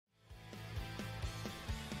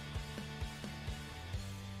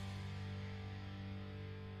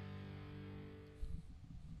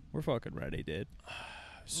We're fucking ready, dude.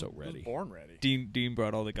 So ready. Born ready. Dean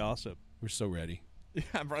brought all the gossip. We're so ready. Yeah,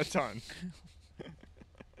 I brought a ton.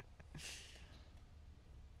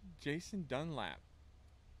 Jason Dunlap.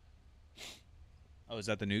 Oh, is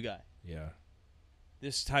that the new guy? Yeah.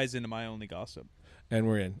 This ties into my only gossip. And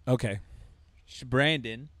we're in. Okay.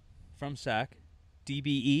 Brandon from SAC.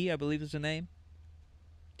 DBE, I believe is the name.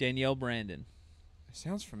 Danielle Brandon.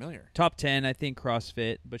 Sounds familiar. Top 10, I think,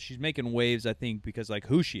 CrossFit, but she's making waves, I think, because, like,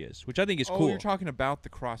 who she is, which I think is cool. Oh, you're talking about the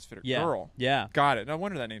CrossFitter girl. Yeah. Got it. No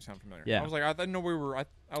wonder that name sounded familiar. Yeah. I was like, I didn't know we were. I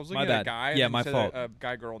was looking My at bad. a guy. Yeah, and my you said fault. A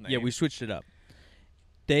guy-girl name. Yeah, we switched it up.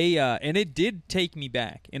 They and it did take me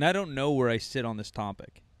back, and I don't know where I sit on this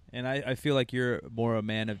topic, and I feel like you're more a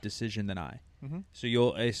man of decision than I. Mm-hmm. So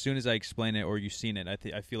you'll, as soon as I explain it or you've seen it,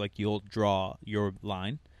 I feel like you'll draw your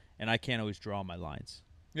line, and I can't always draw my lines.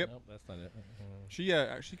 Yep. Nope, that's not it.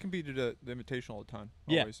 She competed at the Invitational a ton.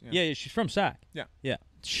 Yeah. Always. Yeah, she's from SAC. Yeah. Yeah.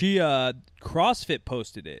 She CrossFit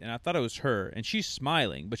posted it, and I thought it was her, and she's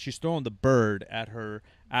smiling, but she's throwing the bird at her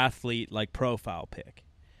athlete like profile pic.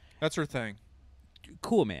 That's her thing.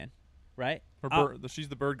 Cool, man. Right? Her she's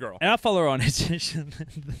the bird girl. And I follow her on Instagram.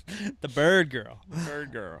 The bird girl.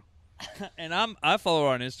 Bird girl. And I follow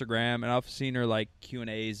her on Instagram, and I've seen her like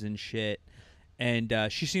Q&As and shit, and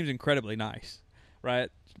she seems incredibly nice, right?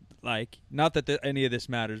 Like, not that any of this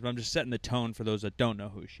matters, but I'm just setting the tone for those that don't know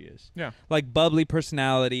who she is. Yeah. Like, bubbly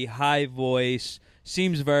personality, high voice,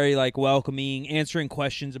 seems very, like, welcoming, answering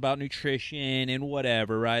questions about nutrition and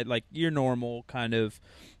whatever, right? Like, your normal kind of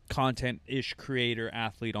content-ish creator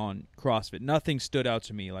athlete on CrossFit. Nothing stood out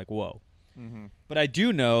to me like, whoa. Mm-hmm. But I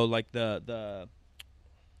do know, like, the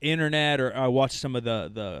internet, or I watched some of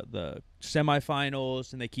the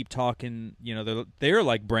semifinals, and they keep talking, you know, they're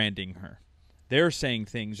like branding her. They're saying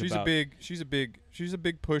things She's about... She's a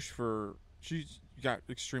big push for... She's got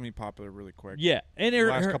extremely popular really quick. Yeah. And the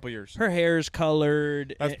last couple years. Her hair is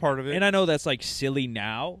colored. That's part of it. And I know that's, like, silly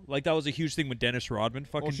now. Like, that was a huge thing when Dennis Rodman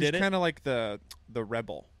did it. She's kind of like the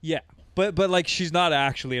rebel. Yeah. But like, she's not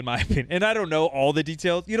actually, in my opinion. And I don't know all the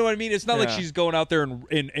details. You know what I mean? It's not like she's going out there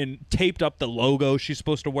and taped up the logo she's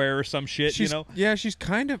supposed to wear or some shit, you know? Yeah, she's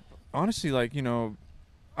kind of... Honestly, like, you know,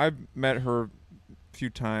 I've met her few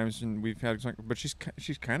times, and we've had, but she's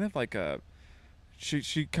kind of like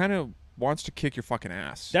she kind of wants to kick your fucking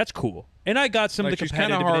ass. That's cool. And I got some like of the she's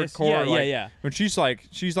kind of competitiveness. hardcore. Yeah. But she's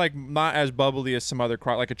like not as bubbly as some other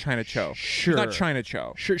like a China Cho. Sure. She's not China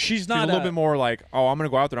Cho. Sure. She's not a little bit more like, oh, I'm gonna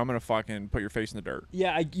go out there, I'm gonna fucking put your face in the dirt.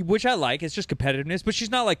 Yeah, which I like. It's just competitiveness, but she's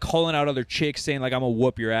not like calling out other chicks saying like, I'm gonna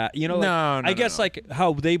whoop your ass. You know? Like, no. I guess like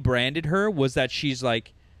how they branded her was that she's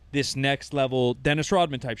like this next level Dennis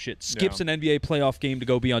Rodman type shit. Skips an NBA playoff game to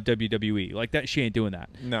go be on WWE. Like that, she ain't doing that.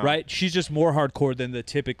 No. Right? She's just more hardcore than the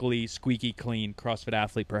typically squeaky clean CrossFit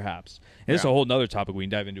athlete, perhaps. And this is a whole nother topic we can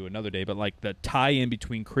dive into another day, but like the tie-in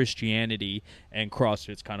between Christianity and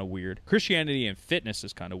CrossFit's kind of weird. Christianity and fitness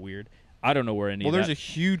is kind of weird. I don't know where any of that... Well, there's a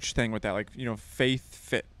huge thing with that. Like, you know,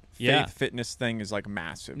 faith fitness thing is like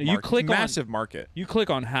massive. Massive market. You click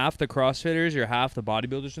on half the CrossFitters or half the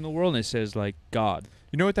bodybuilders in the world, and it says like God.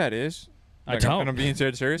 You know what that is? I don't. And I'm being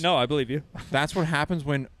serious. No, I believe you. That's what happens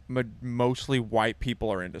when mostly white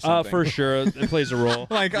people are into something. For sure, it plays a role.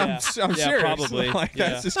 Like I'm serious. Probably. Like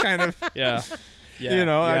that's just kind of you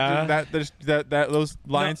know, those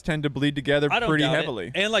lines tend to bleed together pretty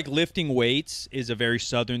heavily. And like lifting weights is a very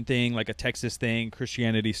southern thing, like a Texas thing.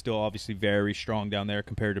 Christianity's still obviously very strong down there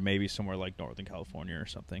compared to maybe somewhere like Northern California or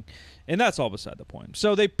something. And that's all beside the point.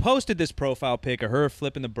 So they posted this profile pic of her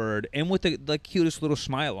flipping the bird and with the like cutest little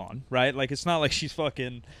smile on, right? Like it's not like she's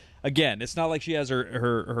fucking... Again, it's not like she has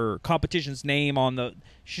her competition's name on the...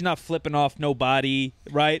 She's not flipping off nobody,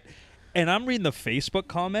 right? And I'm reading the Facebook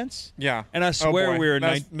comments. Yeah. And I swear we were in...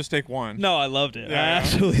 That's mistake one. No, I loved it. Yeah, I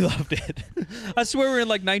absolutely loved it. I swear we were in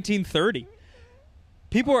like 1930.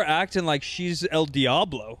 People are acting like she's El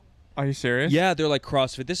Diablo. Are you serious? Yeah, they're like,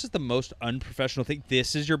 CrossFit, this is the most unprofessional thing.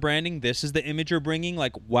 This is your branding. This is the image you're bringing.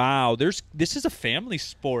 Like, wow, this is a family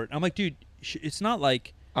sport. I'm like, dude, it's not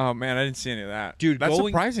like... Oh, man, I didn't see any of that. Dude, that's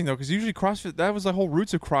surprising, though, because usually CrossFit, that was the whole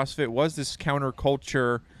roots of CrossFit, was this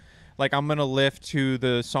counterculture. Like, I'm going to lift to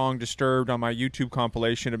the song Disturbed on my YouTube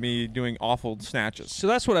compilation of me doing awful snatches. So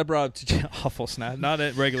that's what I brought up to awful snatch, not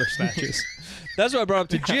regular snatches. That's what I brought up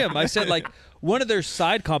to Jim. I said, like, one of their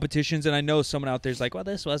side competitions, and I know someone out there's like, well,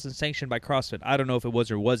 this wasn't sanctioned by CrossFit. I don't know if it was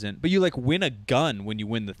or wasn't, but you, like, win a gun when you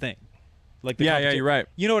win the thing. Like the Yeah, competition. you're right.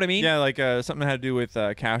 You know what I mean? Yeah, like something had to do with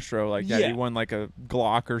Castro. Like, yeah, Yeah. he won like a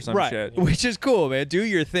Glock or some right. shit. Which is cool, man. Do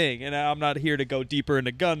your thing. And I'm not here to go deeper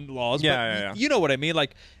into gun laws. Yeah, but yeah. You know what I mean?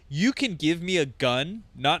 Like, you can give me a gun,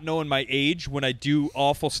 not knowing my age, when I do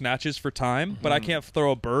awful snatches for time, but I can't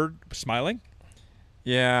throw a bird smiling.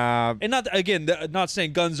 Yeah. And not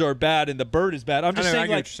saying guns are bad and the bird is bad. I'm just I saying, get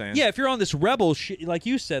what like, you're saying. yeah, if you're on this rebel shit, like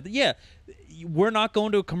you said, yeah, we're not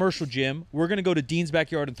going to a commercial gym. We're going to go to Dean's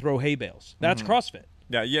backyard and throw hay bales. That's CrossFit.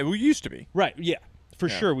 Yeah, we used to be. Right, yeah. For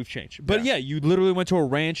sure, we've changed. But yeah, you literally went to a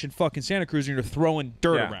ranch in fucking Santa Cruz and you're throwing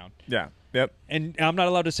dirt around. Yeah. Yep. And I'm not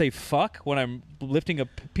allowed to say fuck when I'm lifting a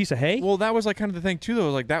piece of hay? Well, that was like kind of the thing too, though.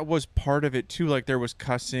 Like that was part of it too. Like there was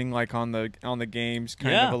cussing, like on the games,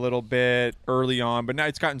 kind of a little bit early on. But now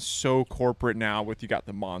it's gotten so corporate now. With you got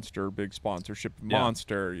the Monster, big sponsorship,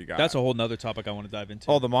 Monster. You got that's a whole nother topic I want to dive into.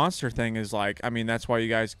 Oh, the Monster thing is like, I mean, that's why you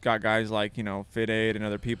guys got guys like Fit Aid and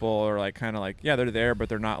other people are like kind of like, yeah, they're there, but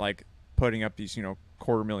they're not like putting up these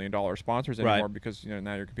 $250,000 sponsors anymore because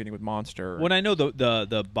now you're competing with Monster. When I know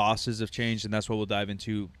the bosses have changed, and that's what we'll dive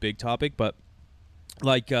into, big topic, but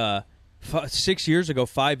like 6 years ago,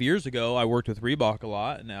 5 years ago, I worked with Reebok a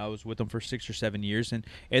lot, and I was with them for 6 or 7 years, and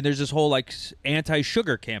there's this whole like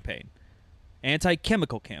anti-sugar campaign,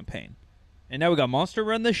 anti-chemical campaign. And now we got Monster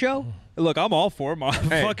run the show. Look, I'm all for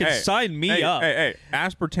it. Sign me up. Hey,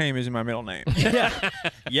 aspartame isn't my middle name.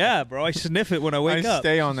 Yeah, bro. I sniff it when I wake up. I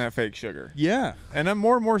stay on that fake sugar. Yeah. And then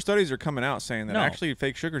more and more studies are coming out saying that No. actually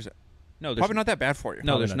fake sugar's No, probably not that bad for you.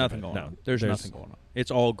 No, Probably there's not nothing that going bad. on. No. There's There's- nothing going on.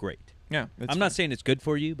 It's all great. Yeah. I'm not saying it's good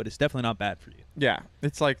for you, but it's definitely not bad for you. Yeah.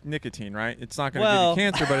 It's like nicotine, right? It's not going to Well, give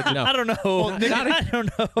you cancer, but it's No. I don't know. Well, I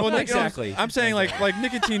don't know. Well, Not exactly. I'm saying like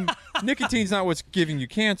nicotine's not what's giving you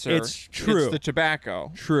cancer. It's true. It's the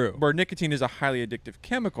tobacco. True. Where nicotine is a highly addictive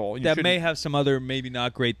chemical. You That may shouldn't- have some other maybe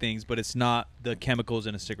not great things, but it's not the chemicals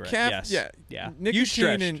in a cigarette. Yes. Yeah. You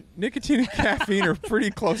stretched. Nicotine and caffeine are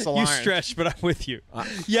pretty close You aligned. stretched, but I'm with you.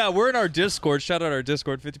 Yeah, we're in our Discord. Shout out our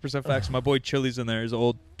Discord, 50% Facts. My boy Chili's in there, his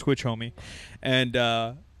old Twitch homie.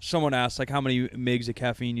 And someone asked, like, how many mgs of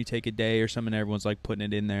caffeine you take a day or something. Everyone's, like, putting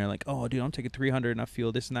it in there. Like, oh, dude, I'm taking 300 and I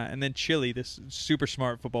feel this and that. And then Chili, this super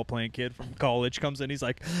smart football playing kid from college, comes in. He's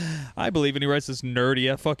like, I believe. And he writes this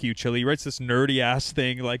nerdy, fuck you, Chili. He writes this nerdy-ass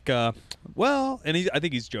thing like, well, and I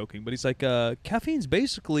think he's joking, but he's like, caffeine's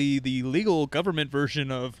basically the legal government version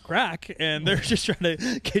of crack, and they're just trying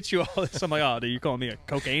to get you all this. I'm like, oh, dude, you're calling me a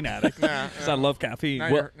cocaine addict. Nah, 'Cause I love caffeine.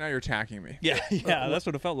 Now, now you're attacking me. Yeah, that's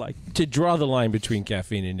what it felt like. To draw the line between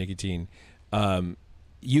caffeine and nicotine,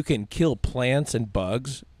 you can kill plants and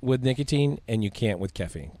bugs with nicotine, and you can't with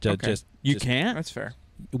caffeine. Okay. You can't? That's fair.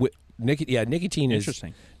 Nicotine is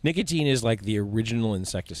Interesting. Nicotine is like the original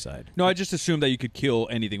insecticide. No, I just assumed that you could kill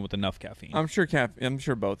anything with enough caffeine. I'm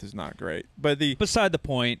sure both is not great. But the Beside the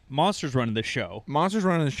point, Monster's running the show, Monster's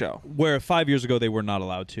running the show. where 5 years ago they were not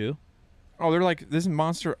allowed to. Oh, they're like, isn't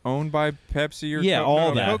Monster owned by Pepsi or Yeah, Coke?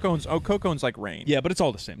 all No, that. Coke owns like Reign. Yeah, but it's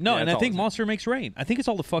all the same. No, Yeah, and it's I all think the same. Monster makes rain. I think it's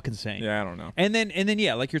all the fucking same. Yeah, I don't know. And then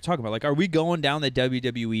yeah, like you're talking about, like, are we going down the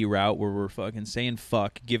WWE route where we're fucking saying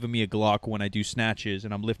fuck, giving me a Glock when I do snatches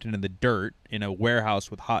and I'm lifting in the dirt in a warehouse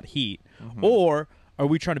with hot heat, or are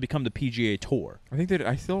we trying to become the PGA Tour? I think that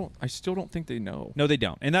I still don't think they know. No, they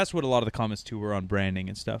don't, and that's what a lot of the comments too were on branding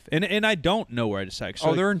and stuff. And I don't know where I decide.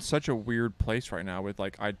 So They're in such a weird place right now with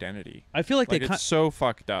like identity. I feel like It's so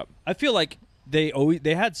fucked up. I feel like they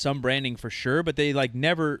had some branding for sure, but they like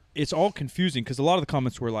never. It's all confusing because a lot of the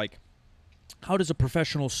comments were like, "How does a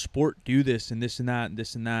professional sport do this and this and that and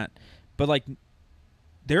this and that?" But like,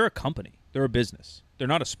 they're a company, they're a business, they're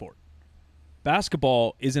not a sport.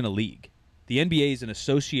 Basketball isn't a league. The NBA is an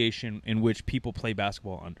association in which people play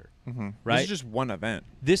basketball under. Right? This is just one event.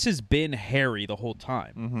 This has been hairy the whole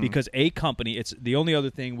time because a company, it's the only other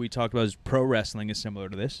thing we talked about is pro wrestling is similar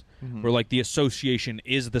to this, where like the association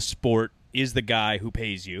is the sport, is the guy who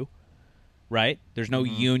pays you, right? There's no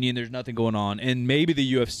union, there's nothing going on. And maybe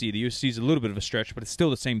the UFC is a little bit of a stretch, but it's still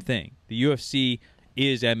the same thing. The UFC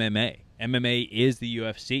is MMA. MMA is the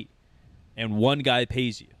UFC. And one guy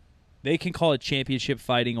pays you. They can call it championship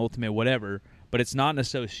fighting, ultimate, whatever, but it's not an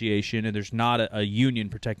association, and there's not a union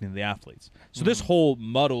protecting the athletes. So this whole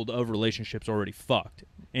muddled of relationships already fucked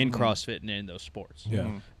in CrossFit and in those sports,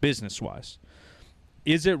 business-wise.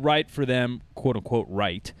 Is it right for them, quote-unquote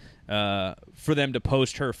right, for them to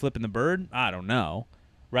post her flipping the bird? I don't know,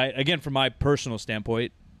 right? Again, from my personal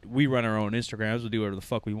standpoint, we run our own Instagrams. We'll do whatever the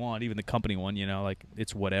fuck we want, even the company one, you know, like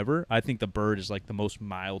it's whatever. I think the bird is like the most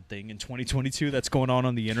mild thing in 2022 that's going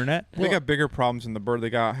on the internet. They got bigger problems than the bird. They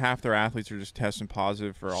got half their athletes are just testing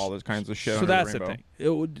positive for all those kinds of shit. So that's the thing.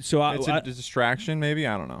 It's a distraction, maybe.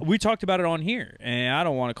 I don't know. We talked about it on here, and I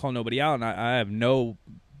don't want to call nobody out, and I have no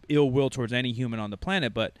ill will towards any human on the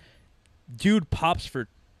planet, but dude pops for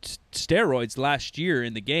steroids last year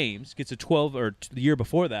in the games, gets a 12, or the year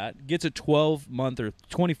before that, gets a 12-month or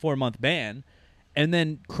 24-month ban, and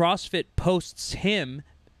then CrossFit posts him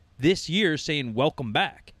this year saying welcome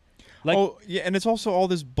back. Like, oh yeah, and it's also all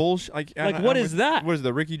this bullshit. Like what is that? What is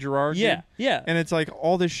the Ricky Gerard? Yeah, dude? yeah. And it's like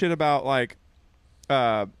all this shit about like,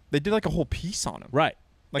 they did like a whole piece on him, right?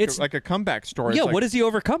 Like a comeback story. Yeah, like, what is he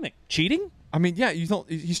overcoming? Cheating? I mean, yeah,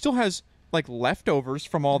 he still has like leftovers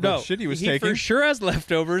from all the shit he was taking. He for sure has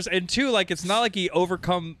leftovers, and two, like it's not like he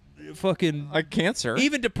overcome fucking like cancer,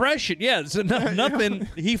 even depression. Yeah, so nothing.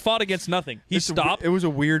 He fought against nothing. He stopped. It was a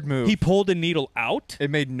weird move. He pulled a needle out. It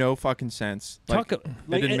made no fucking sense. Like, it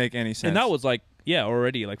didn't make any sense. And that was like,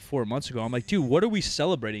 already like 4 months ago. I'm like, dude, what are we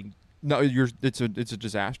celebrating? No, it's a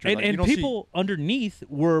disaster. And people underneath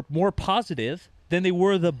were more positive than they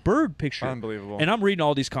were the bird picture. Unbelievable. And I'm reading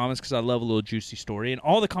all these comments because I love a little juicy story. And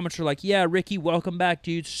all the comments are like, yeah, Ricky, welcome back,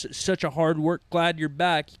 dude. Such a hard work. Glad you're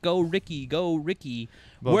back. Go, Ricky. Go, Ricky.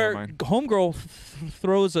 Where homegirl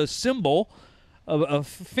throws a symbol, a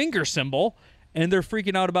finger symbol, and they're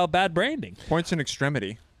freaking out about bad branding. Points in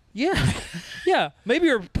extremity. Yeah. Yeah. Maybe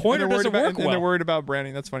your pointer doesn't work well. And they're worried about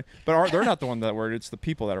branding. That's funny. But they're not the one that worried. It's the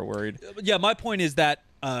people that are worried. Yeah, my point is that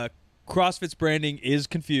CrossFit's branding is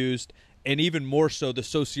confused. And even more so, the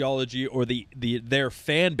sociology or their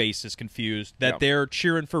fan base is confused that they're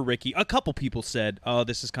cheering for Ricky. A couple people said, "Oh,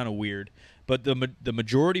 this is kind of weird," but the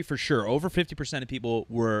majority, for sure, over 50% of people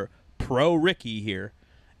were pro Ricky here,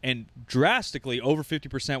 and drastically over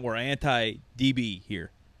 50% were anti DB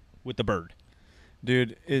here with the bird.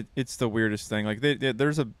 Dude, it's the weirdest thing. Like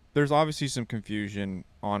there's obviously some confusion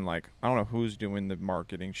on like I don't know who's doing the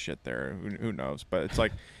marketing shit there. Who knows? But it's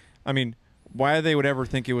like, I mean, why they would ever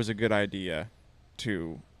think it was a good idea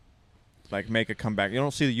to like make a comeback. You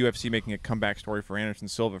don't see the UFC making a comeback story for Anderson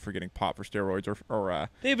Silva for getting popped for steroids or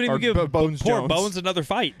they haven't even given poor Bones another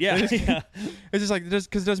fight. Yeah. It's just like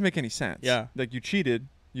because it doesn't make any sense. Yeah. Like you cheated,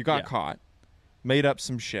 you got caught, made up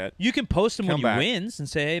some shit. You can post him when you wins and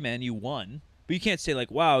say, "Hey man, you won." But you can't say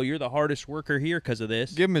like, "Wow, you're the hardest worker here because of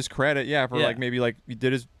this." Give him his credit, for like maybe like he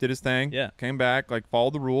did his thing, came back, like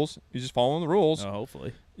followed the rules. He's just following the rules. Oh,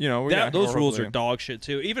 hopefully. You know, those rules are dog shit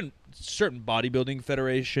too. Even certain bodybuilding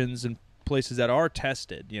federations and places that are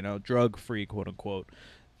tested, you know, drug-free, quote unquote,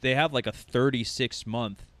 they have like a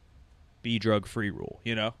 36-month be drug-free rule.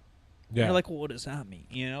 You know, you're like, well, what does that mean?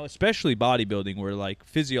 You know, especially bodybuilding, where like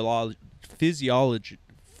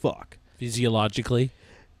physiologically,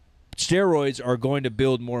 steroids are going to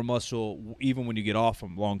build more muscle even when you get off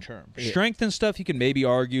them long term. Strength and stuff, you can maybe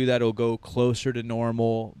argue that it'll go closer to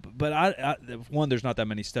normal. But one, there's not that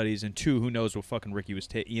many studies, and two, who knows what fucking Ricky was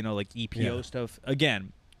taking, you know, like EPO stuff.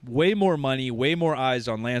 Again, way more money, way more eyes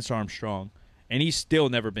on Lance Armstrong, and he's still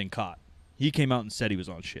never been caught. He came out and said he was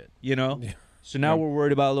on shit, you know? Yeah. So now we're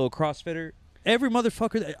worried about a little CrossFitter. Every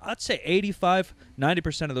motherfucker, I'd say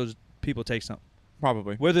 85-90% of those people take something.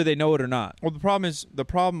 Probably. Whether they know it or not. Well, the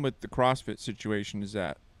problem with the CrossFit situation is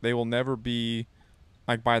that they will never be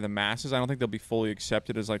like by the masses. I don't think they'll be fully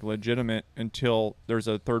accepted as like legitimate until there's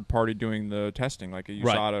a third party doing the testing, like a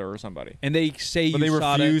USADA or somebody. And they say but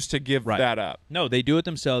USADA. They refuse to give that up. No, they do it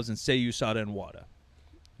themselves and say USADA and WADA.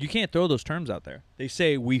 You can't throw those terms out there. They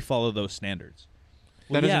say we follow those standards.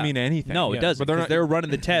 Well, that doesn't mean anything. No, it doesn't. But they're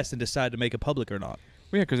running the test and decide to make it public or not.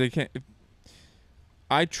 Well, yeah, because they can't.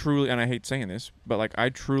 I truly, and I hate saying this, but like I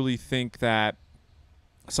truly think that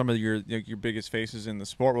some of your biggest faces in the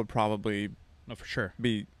sport would probably, for sure,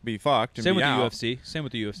 be fucked. And Same be with out. the UFC. Same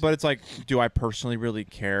with the UFC. But it's like, do I personally really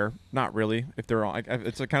care? Not really. If they're all,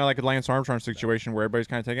 it's kind of like a Lance Armstrong situation where everybody's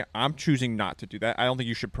kind of taking it. I'm choosing not to do that. I don't think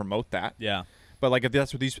you should promote that. Yeah. But like if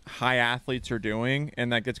that's what these high athletes are doing,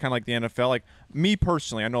 and that gets kind of like the NFL. Like me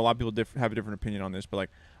personally, I know a lot of people have a different opinion on this, but like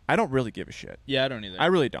I don't really give a shit. Yeah, I don't either. I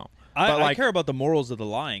really don't. I care about the morals of the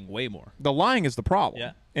lying way more. The lying is the problem.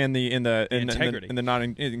 Yeah. And the integrity and the not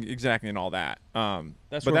exactly and all that.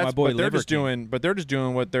 That's what my boy but they're just doing. But they're just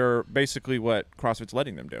doing what they're basically what CrossFit's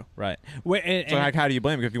letting them do. Right. So how do you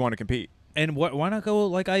blame them if you want to compete? And why not go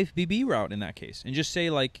like IFBB route in that case and just say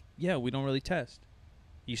like, yeah, we don't really test.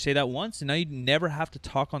 You say that once, and now you never have to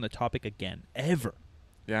talk on the topic again, ever.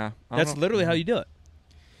 Yeah. That's literally how you do it.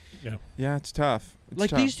 Yeah. Yeah, it's tough.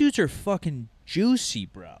 These dudes are fucking juicy,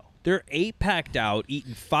 bro. They're 8-packed out,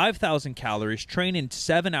 eating 5,000 calories, training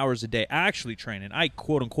 7 hours a day. Actually training. I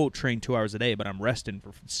quote-unquote train 2 hours a day, but I'm resting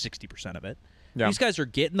for 60% of it. Yeah. These guys are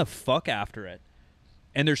getting the fuck after it,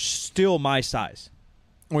 and they're still my size.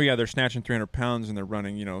 Well, yeah, they're snatching 300 pounds, and they're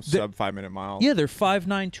running, sub 5-minute miles. Yeah, they're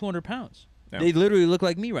 5'9", 200 pounds. Yeah. They literally look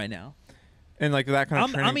like me right now. And like that kind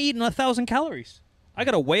of training. I'm eating 1,000 calories. I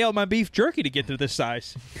got to weigh out my beef jerky to get to this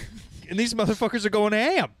size. And these motherfuckers are going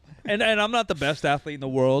ham. And I'm not the best athlete in the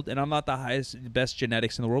world, and I'm not the best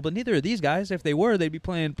genetics in the world, but neither are these guys. If they were, they'd be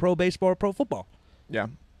playing pro baseball or pro football. Yeah.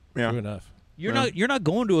 Yeah. True enough. You're not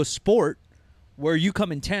going to a sport where you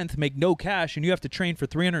come in 10th, make no cash, and you have to train for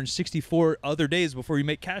 364 other days before you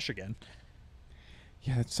make cash again.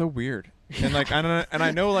 Yeah, it's so weird. And like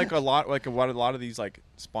I know like a lot of these like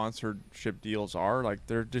sponsorship deals are like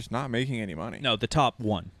they're just not making any money. No, the top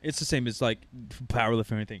one. It's the same as like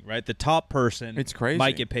powerlifting or anything, right? The top person it's crazy.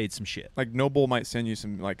 Might get paid some shit. Like Noble might send you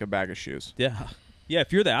some like a bag of shoes. Yeah. Yeah,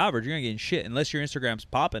 if you're the average, you're not getting shit unless your Instagram's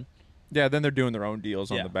popping. Yeah, then they're doing their own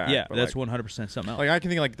deals on the back. Yeah, that's 100% something else. Like I can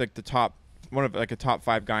think like the top one of like a top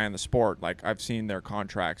 5 guy in the sport. Like I've seen their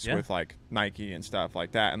contracts with like Nike and stuff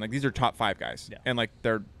like that, and like these are top 5 guys, and like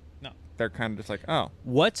they're kind of just like, oh,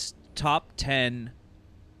 what's top 10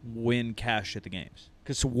 win cash at the games?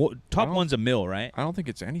 Because top one's $1 million, right? I don't think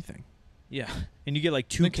it's anything. Yeah, and you get like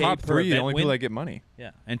 $2K top per 3 event the only win. people that get money.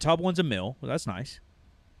 Yeah, and top one's $1 million. Well, that's nice.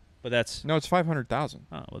 But that's no, it's 500,000.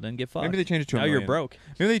 Oh, well then get fucked. Maybe they change it to $1 million. Now you're broke.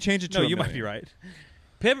 Maybe they change it to no, $1 you million. might be right.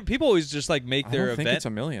 People always just like make their I don't event. think it's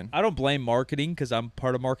 $1 million. I don't blame marketing because I'm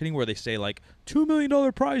part of marketing where they say like $2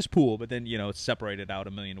 million prize pool, but then it's separated out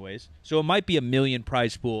a million ways. So it might be $1 million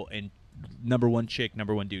prize pool and number one chick,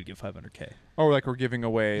 number one dude get $500K. Or like we're giving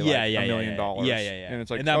away like $1 million. Yeah. And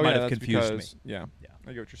it's like, and that might have that's confused because, me. Yeah,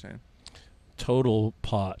 I get what you're saying. Total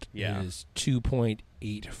pot is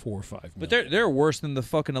 2.845 million. But they're worse than the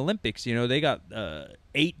fucking Olympics. They got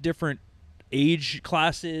 8 different age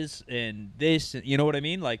classes and this. You know what I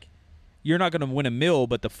mean? Like, you're not going to win $1 million,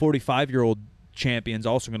 but the 45-year-old champion's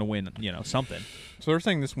also going to win, something. So they're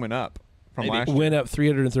saying this went up from last year. Went up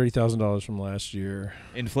 $330,000 from last year.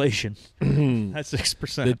 Inflation. That's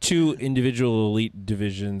 6%. The 2 individual elite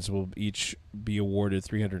divisions will each be awarded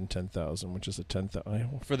 $310,000, which is a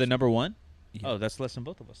 $10,000 for the number one. Yeah. Oh, that's less than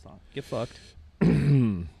both of us thought. Get fucked.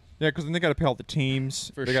 Yeah, because then they got to pay all the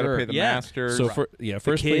teams. For they got to pay the masters. So first the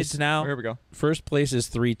place kids now. Oh, here we go. First place is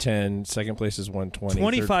 $310. Second place is $120.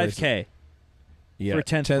 $25K. Yeah, for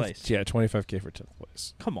 10th place. Yeah, $25K for 10th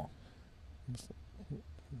place. Come on.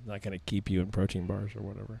 Not gonna keep you in protein bars or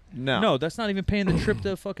whatever. No, that's not even paying the trip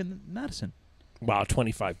to fucking Madison. Wow,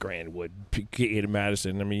 $25,000 would get you to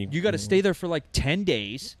Madison. I mean, you got to stay there for like 10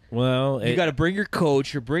 days. Well, you got to bring your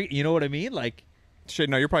coach. You know what I mean? Like, shit.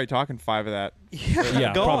 No, you're probably talking 5 of that.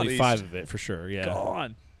 Yeah, probably gone. 5 of it for sure. Yeah,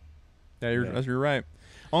 gone. Yeah, you're right.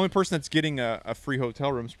 Only person that's getting a free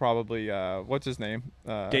hotel room is probably what's his name?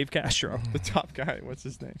 Dave Castro, the top guy. What's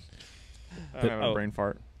his name? I have a brain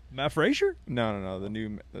fart. Matt Frazier? No,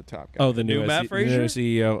 the top guy. Oh, the new Matt Frazier? New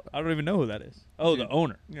CEO. I don't even know who that is. Oh, the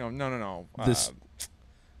owner. No.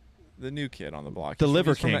 The new kid on the block. The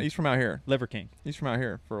Liver King. He's from out here. Liver King. He's from out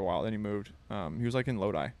here for a while. Then he moved. He was like in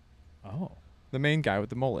Lodi. Oh. The main guy with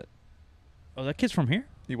the mullet. Oh, that kid's from here?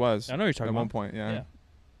 He was. I know you're talking at about. one point. Yeah.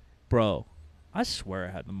 Bro, I swear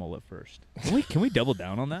I had the mullet first. Can we double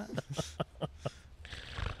down on that?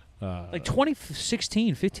 Like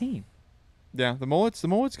 2016, 15. Yeah, the mullet's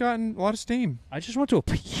gotten a lot of steam. I went to a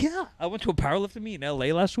powerlifting meet in LA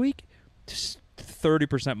last week. Just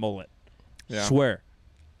 30% mullet. Yeah. Swear.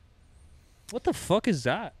 What the fuck is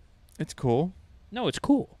that? It's cool. No, it's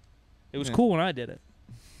cool. It was cool when I did it.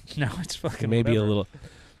 Now it's fucking maybe whatever. a little.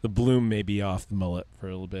 The bloom may be off the mullet for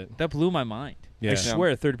a little bit. That blew my mind. Yeah. I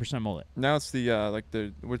swear, 30% mullet. Now it's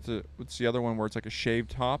the what's the other one where it's like a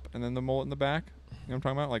shaved top and then the mullet in the back? You know what I'm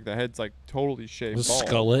talking about? Like the head's like totally shaved. The bald.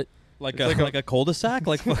 skullet. Like a cul-de-sac,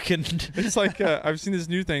 like fucking. It's like I've seen this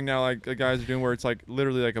new thing now, like the guys are doing where it's like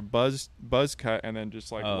literally like a buzz cut and then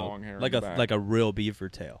just like long hair. Like in the back. like a real beaver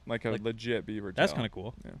tail. Like a legit beaver tail. That's kind of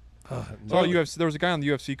cool. Yeah. UFC. There was a guy on the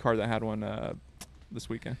UFC card that had one this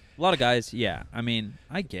weekend. A lot of guys. Yeah, I mean,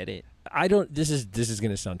 I get it. I don't. This is going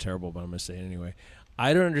to sound terrible, but I'm going to say it anyway.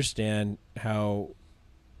 I don't understand how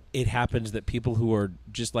it happens that people who are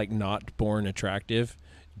just like not born attractive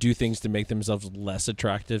do things to make themselves less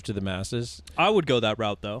attractive to the masses. I would go that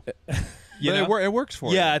route though. It works for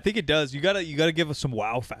you. Yeah, I think it does. You gotta give us some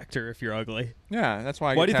wow factor if you're ugly. Yeah, that's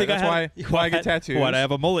why. Why do you think I get tattoos? Why'd I have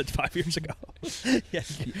a mullet 5 years ago? Yeah.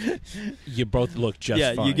 You both look just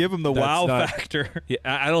fine. Yeah, you give them the wow factor. Yeah,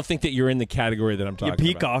 I don't think that you're in the category that I'm talking about.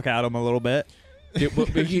 You peacock at them a little bit. You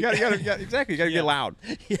gotta exactly. You gotta get loud.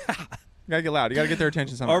 Yeah. You gotta get loud. You gotta get their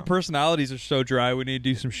attention somehow. Our personalities are so dry. We need to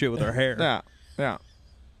do some shit with our hair.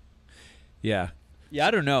 Yeah. Yeah,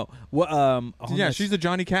 I don't know. What? She's the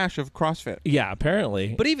Johnny Cash of CrossFit. Yeah,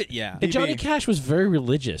 apparently. But even And Johnny Cash was very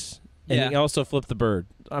religious. And he also flipped the bird.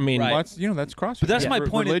 I mean, Right. Well, that's CrossFit. But that's my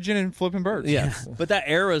point. Religion and flipping birds. yeah. But that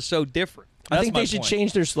era is so different. I That's think my they should point.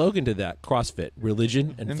 change their slogan to that: CrossFit,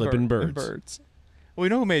 religion, and flipping birds. Well, you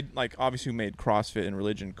know who made obviously who made CrossFit and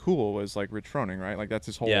religion cool was Rich Froning, right? Like that's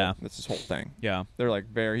his whole thing. Yeah.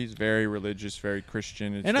 They're he's very religious, very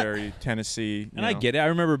Christian. It's very Tennessee. And I get it. I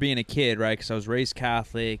remember being a kid, right? Because I was raised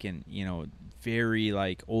Catholic and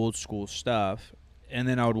very old school stuff. And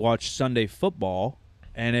then I would watch Sunday football.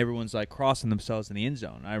 And everyone's crossing themselves in the end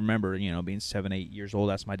zone. I remember, being 7, 8 years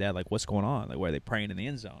old, asked my dad, what's going on? Why are they praying in the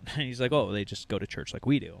end zone? And he's like, oh, they just go to church like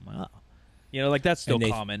we do. I'm like, oh. That's still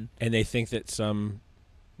common. And they think that some...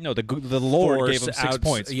 No, the Lord gave them 6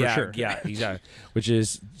 points, for sure. Yeah, exactly. Which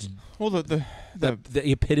is... Well, the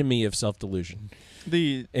epitome of self-delusion,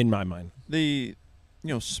 in my mind.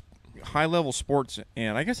 High-level sports,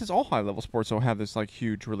 and I guess it's all high-level sports, will have this,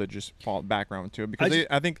 huge religious background to it. Because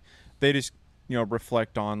I think they just...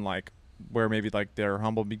 reflect on where maybe their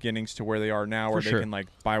humble beginnings to where they are now, where they can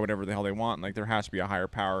buy whatever the hell they want. There has to be a higher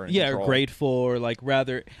power. And control. Or grateful, or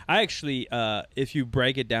rather. I actually, if you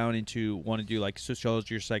break it down into want to do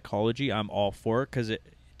sociology or psychology, I'm all for it because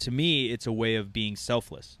to me it's a way of being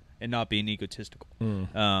selfless and not being egotistical.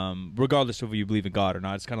 Regardless of whether you believe in God or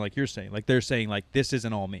not, it's kind of like you're saying. They're saying this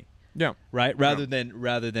isn't all me. Yeah. Right. Rather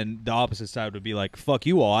than the opposite side would be fuck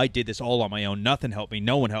you all. I did this all on my own. Nothing helped me.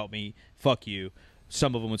 No one helped me. Fuck you.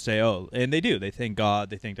 Some of them would say, oh, and they do. They thank God.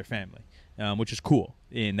 They thank their family, which is cool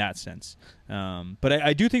in that sense. But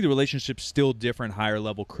I do think the relationship's still different, higher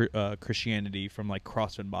level Christianity from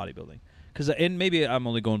CrossFit and bodybuilding. And maybe I'm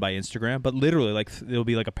only going by Instagram, but literally there'll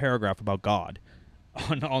be a paragraph about God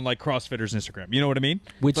on CrossFitters Instagram. You know what I mean?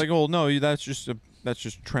 Which oh no, that's just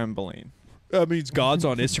trampoline. That means God's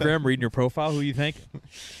on Instagram reading your profile. Who you think?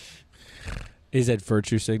 Is that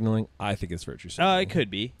virtue signaling? I think it's virtue signaling. It could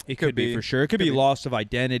be. It could be for sure. It could be loss of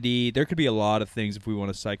identity. There could be a lot of things if we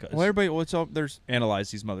want to Well, everybody,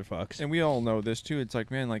 analyze these motherfuckers. And we all know this too. It's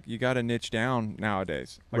man, you got to niche down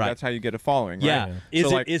nowadays. Right. That's how you get a following. Right?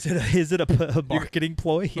 Yeah. Is it a marketing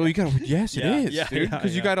ploy? Well, you got. Yes, it is, dude.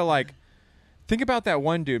 Because you got to think about that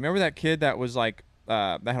one dude. Remember that kid that was that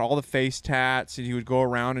had all the face tats, and he would go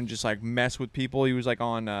around and just mess with people. He was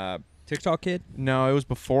on TikTok kid? No, it was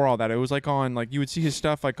before all that. It was on you would see his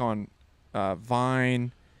stuff on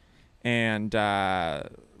Vine and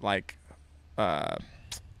Hoodstar.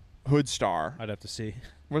 I'd have to see.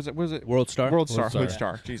 Was it World Star?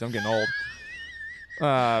 Hoodstar. Jeez, I'm getting old.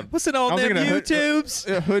 What's an old name? YouTube's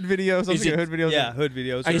Hood videos. I was thinking Hood videos. Yeah, Hood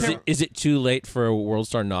videos. Is it too late for a World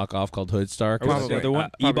Star knockoff called Hoodstar? Or what's the other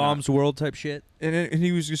one? E-Bombs World type shit. And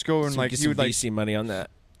he was just going so he would VC money on that.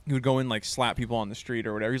 He would go and slap people on the street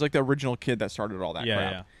or whatever. He's the original kid that started all that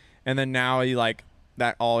crap. Yeah. And then now he he went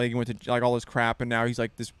to all his crap, and now he's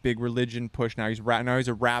this big religion push. Now he's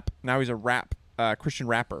a rap Christian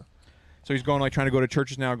rapper. So he's going trying to go to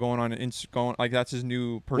churches now, going that's his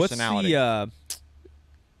new personality. What's the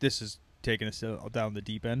this is taking us down the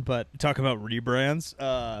deep end, but talking about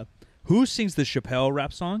rebrands. Who sings the Chappelle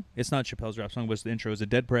rap song? It's not Chappelle's rap song. What's the intro? Is it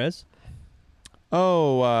Dead Prez?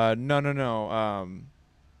 Oh, no.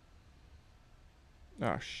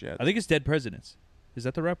 Oh, shit. I think it's Dead Presidents. Is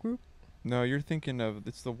that the rap group? No, you're thinking of...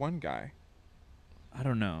 It's the one guy. I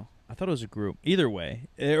don't know. I thought it was a group. Either way.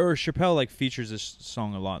 Or Chappelle, features this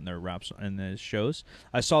song a lot in their raps in the shows.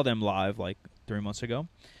 I saw them live, 3 months ago.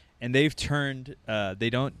 And they've turned... they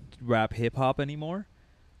don't rap hip-hop anymore.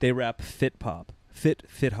 They rap fit-pop.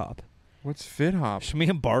 Fit-hop. What's fit-hop? So me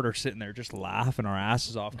and Bart are sitting there just laughing our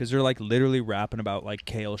asses off because they're, literally rapping about,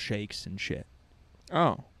 kale shakes and shit.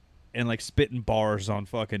 Oh. And spitting bars on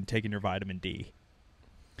fucking taking your vitamin D.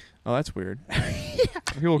 Oh, that's weird.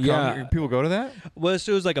 People go to that? Well,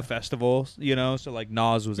 so it was a festival, so Nas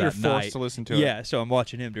was You're at night. forced to listen to it. Yeah, so I'm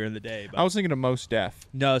watching him during the day. But I was thinking of Mos Def.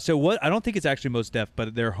 No, so what? I don't think it's actually Mos Def,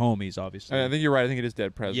 but they're homies, obviously. I think you're right. I think it is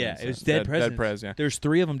Dead Presidents. Yeah, it's Dead Presidents. Dead Prez, yeah. There's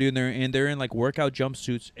 3 of them doing and they're in workout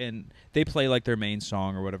jumpsuits, and they play their main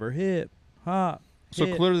song or whatever. Hip hop.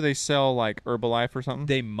 So clearly they sell Herbalife or something.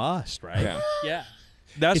 They must, right? Yeah. Yeah.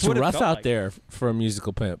 That's it's what rough it felt out there for a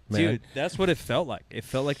musical pimp, man. Dude, that's what it felt like. It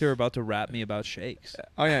felt like they were about to rap me about shakes.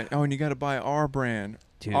 Oh, yeah. Oh, and you got to buy our brand.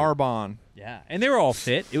 Dude. Arbonne. Yeah. And they were all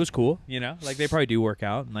fit. It was cool, they probably do work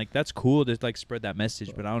out. And, that's cool to, spread that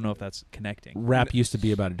message, but I don't know if that's connecting. Rap used to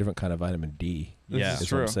be about a different kind of vitamin D. This is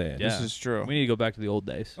true. What I'm saying. This is true. We need to go back to the old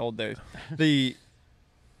days. Old days.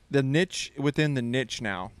 the niche within the niche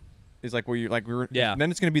now is like where you like then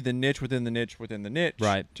it's gonna be the niche within the niche within the niche,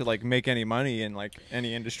 right? To like make any money in like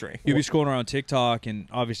any industry. You'll be scrolling around TikTok, and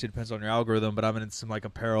obviously it depends on your algorithm, but I'm into some like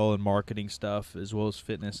apparel and marketing stuff as well as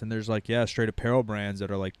fitness, and there's like straight apparel brands that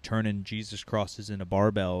are like turning Jesus crosses into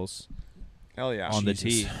barbells. Hell yeah, on Jesus. The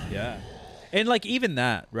tee, yeah. And like even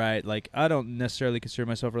that, right? Like I don't necessarily consider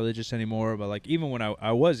myself religious anymore, but like even when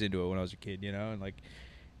I was into it when I was a kid, you know, and like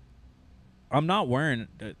I'm not wearing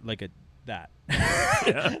like that.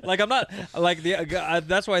 Like I'm not like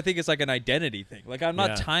that's why I think it's like an identity thing. Like I'm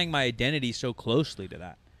not tying my identity so closely to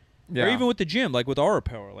that. Yeah. Or even with the gym, like with our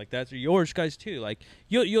apparel, like that's yours guys too. Like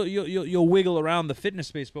you'll wiggle around the fitness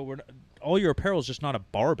space, but all your apparel is just not a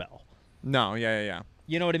barbell. No, yeah.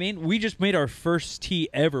 You know what I mean? We just made our first tee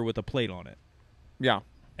ever with a plate on it. Yeah.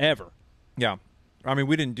 Ever. Yeah. I mean,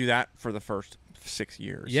 we didn't do that for the first 6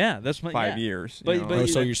 years. Yeah, that's my 5 years. But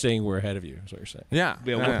so you're saying we're ahead of you? Is what you're saying? Yeah,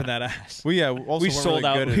 whooping that ass. We also we sold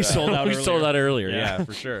really out. We sold out. We sold out earlier. Yeah,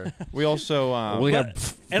 for sure. We also we have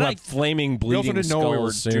flaming, bleeding didn't know what we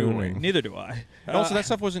were skulls doing. soon. Neither do I. And also, that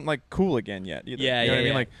stuff wasn't like cool again yet either. Yeah, you know what I mean?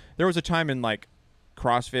 yeah. Like there was a time in like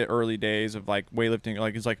CrossFit early days of like weightlifting,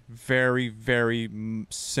 like it's like very, very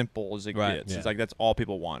simple as it gets. Yeah. It's like that's all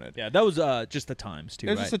people wanted. Yeah, that was just the times too.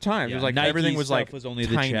 It was right? just the times. Yeah. It was like Nike everything was like was only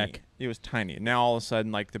tiny. the check. It was tiny. Now all of a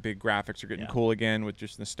sudden, like the big graphics are getting cool again with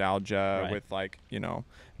just nostalgia. Right. With like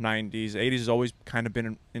 90s, 80s has always kind of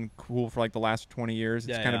been in cool for like the last 20 years.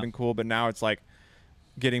 It's kind of been cool, but now it's like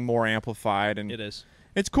getting more amplified, and it is.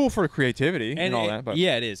 It's cool for creativity and all that, but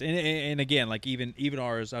yeah, it is. And again, like even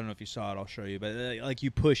ours, I don't know if you saw it, I'll show you, but like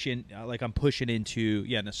you push in, like I'm pushing into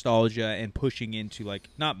nostalgia and pushing into like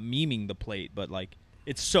not memeing the plate, but like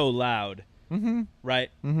it's so loud, right?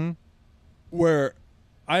 Mm-hmm. Where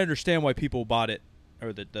I understand why people bought it,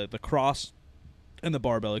 or the cross and the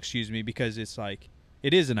barbell, excuse me, because it's like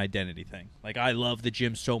it is an identity thing. Like I love the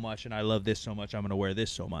gym so much, and I love this so much, I'm gonna wear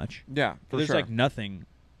this so much. Yeah, for there's sure. like nothing.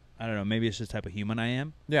 I don't know. Maybe it's just the type of human I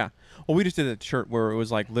am. Yeah. Well, we just did a shirt where it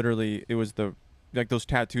was like literally, it was like those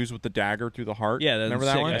tattoos with the dagger through the heart. Yeah, remember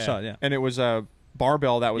that one? I saw it. Yeah. And it was a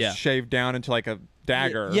barbell that was shaved down into like a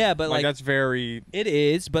dagger. Yeah, but like that's very. It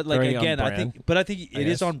is, but like very again, I think it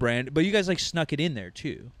is on brand. But you guys like snuck it in there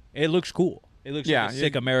too. It looks cool. It looks like a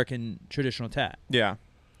sick American traditional tat. Yeah.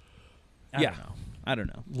 I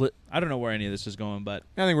don't know. I don't know where any of this is going, but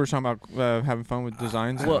I think we're talking about having fun with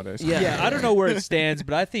designs nowadays. Yeah, I don't know where it stands,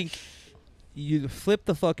 but I think you flip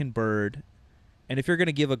the fucking bird, and if you're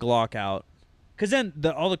gonna give a Glock out, because then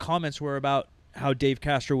all the comments were about how Dave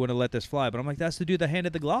Castro wouldn't have let this fly, but I'm like, that's the dude that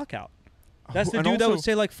handed the Glock out. That's the dude that would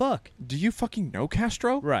say like fuck. Do you fucking know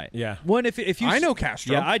Castro? Right. Yeah. When if you I know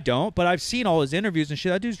Castro. Yeah, I don't, but I've seen all his interviews and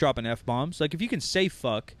shit. That dude's dropping F-bombs. Like if you can say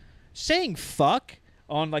fuck, saying fuck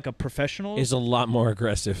on like a professional is a lot more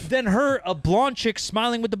aggressive than a blonde chick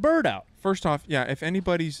smiling with the bird out. First off, yeah, if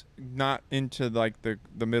anybody's not into like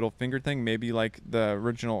the middle finger thing, maybe like the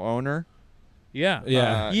original owner. Yeah.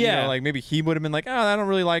 You know, like maybe he would have been like, oh, I don't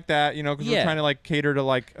really like that, you know, because we're trying to like cater to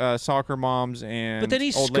like soccer moms and But then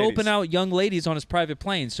he's old scoping ladies. out young ladies on his private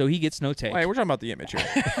plane, so he gets no take. Hey, we're talking about the image here.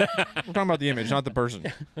 We're talking about the image, not the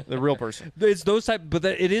person, the real person. It's those type, but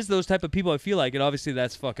it is those type of people I feel like, and obviously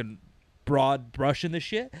that's fucking broad brushing the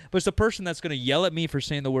shit, but it's the person that's going to yell at me for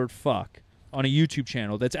saying the word fuck on a YouTube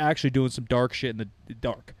channel that's actually doing some dark shit in the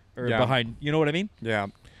dark or behind, you know what I mean? Yeah.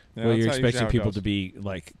 Well, you're expecting people to be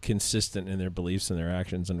like consistent in their beliefs and their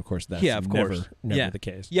actions, and of course that's never the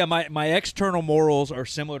case. Yeah, my external morals are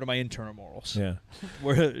similar to my internal morals. Yeah.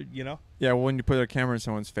 Where, you know? Yeah, well, when you put a camera in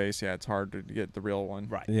someone's face, it's hard to get the real one.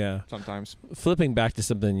 Right. Yeah. Sometimes. Flipping back to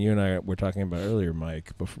something you and I were talking about earlier,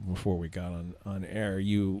 Mike, before we got on air,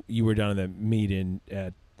 you were down at that meet in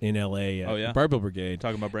LA at Barbell Brigade.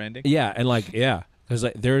 Talking about branding? Yeah, and because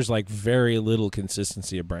there's like very little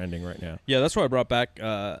consistency of branding right now. Yeah, that's what I brought back.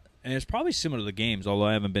 And it's probably similar to the games, although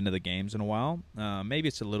I haven't been to the games in a while. Maybe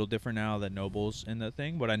it's a little different now that Noble's in the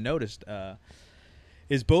thing. What I noticed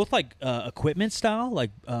is both like equipment style,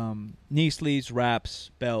 like knee sleeves,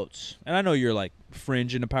 wraps, belts. And I know you're like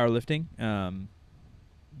fringe into powerlifting.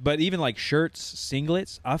 But even like shirts,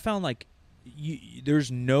 singlets, I found like there's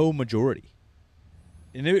no majority.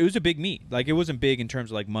 And it was a big meet. Like, it wasn't big in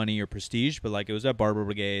terms of, like, money or prestige, but, like, it was at Barbell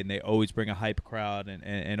Brigade, and they always bring a hype crowd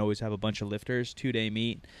and always have a bunch of lifters, 2-day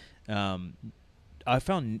meet. I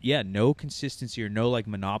found, no consistency or no, like,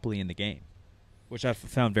 monopoly in the game, which I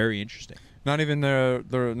found very interesting. Not even not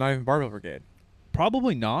even Barbell Brigade.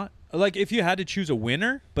 Probably not. Like, if you had to choose a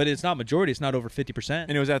winner, but it's not majority, it's not over 50%.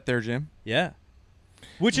 And it was at their gym? Yeah.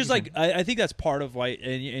 Which is like, I think that's part of why,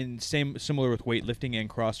 and similar with weightlifting and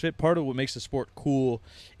CrossFit, part of what makes the sport cool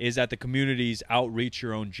is that the communities outreach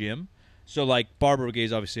your own gym. So like Barbell Brigade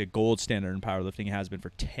is obviously a gold standard in powerlifting, has been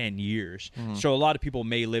for 10 years. So a lot of people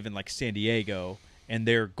may live in like San Diego, and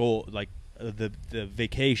their goal, like the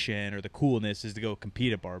vacation or the coolness is to go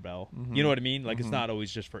compete at barbell. You know what I mean? Like it's not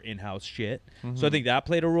always just for in-house shit. So I think that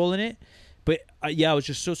played a role in it. But yeah, I was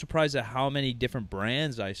just so surprised at how many different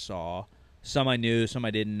brands I saw. Some I knew, some I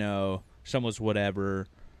didn't know, some was whatever.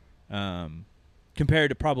 Compared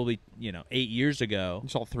to probably 8 years ago. You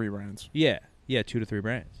saw 3 brands. Yeah, 2 to 3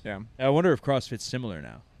 brands. Yeah. I wonder if CrossFit's similar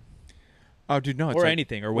now. Oh, dude, no. It's or like,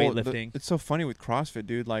 anything, or weightlifting. It's so funny with CrossFit,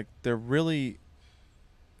 dude. Like, there really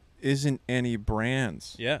isn't any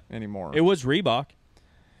brands anymore. It was Reebok.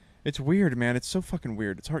 It's weird, man. It's so fucking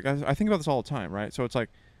weird. It's hard. I think about this all the time, right? So it's like,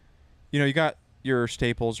 you got your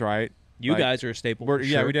staples, right? You guys are a staple.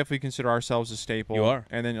 Yeah, we definitely consider ourselves a staple. You are.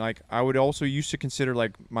 And then, like, I would also used to consider,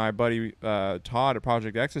 like, my buddy Todd at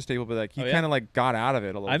Project X a staple, but, like, he kind of, like, got out of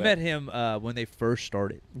it a little bit. I met him when they first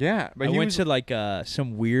started. Yeah. But I went to, like,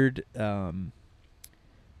 some weird...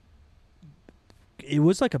 it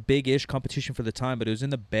was, like, a big-ish competition for the time, but it was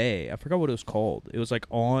in the Bay. I forgot what it was called. It was, like,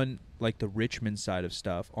 on, like, the Richmond side of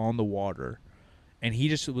stuff, on the water. And he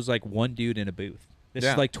just was, like, one dude in a booth. This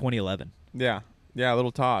is, like, 2011. Yeah. Yeah,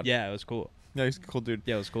 little Todd. Yeah, it was cool. Yeah, he's a cool dude.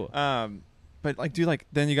 Yeah, it was cool. But like, dude, like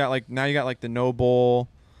then you got like the Noble.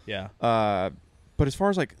 Yeah. But as far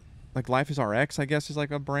as like Life is RX, I guess is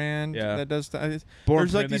like a brand that does that. Born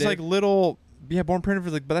There's like Primitive. these like little Born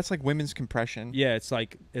Primitive, like, but that's like women's compression. Yeah, it's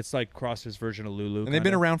like CrossFit's version of Lulu. And they've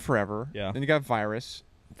been around forever. Yeah. Then you got Virus.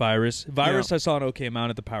 Virus, I saw an okay amount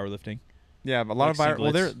at the powerlifting. Yeah, but a lot of Virus.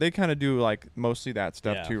 Well, singlets. they kind of do like mostly that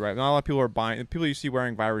stuff too, right? Not a lot of people are buying. The people you see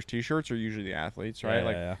wearing Virus T-shirts are usually the athletes,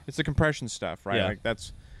 right? It's the compression stuff, right? Yeah. Like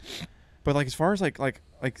that's. But like as far as like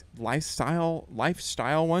lifestyle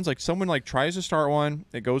ones, like someone like tries to start one,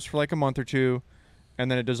 it goes for like a month or two, and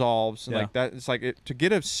then it dissolves. And like that, it's like to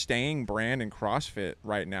get a staying brand in CrossFit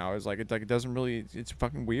right now is like it doesn't really. It's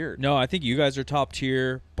fucking weird. No, I think you guys are top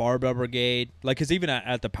tier. Barbell Brigade, like, because even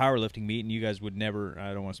at the powerlifting meet, and you guys would never.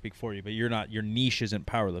 I don't want to speak for you, but you're not. Your niche isn't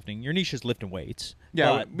powerlifting. Your niche is lifting weights.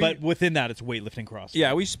 Yeah, but within that, it's weightlifting CrossFit.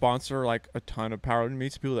 Yeah, we sponsor like a ton of powerlifting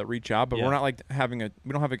meets, people that reach out, but we're not like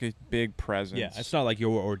we don't have like a big presence. Yeah, it's not like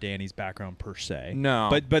your or Danny's background per se. No,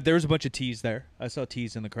 but there was a bunch of T's there. I saw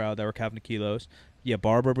T's in the crowd that were Caffeine Kilos. Yeah,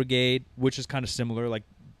 Barbell Brigade, which is kind of similar, like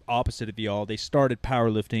opposite of y'all. They started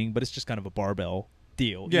powerlifting, but it's just kind of a barbell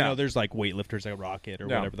deal. Yeah. There's like weightlifters like Rocket or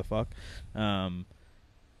whatever the fuck.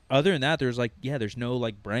 Other than that, there's like there's no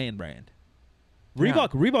like brand.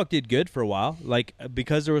 Reebok did good for a while, like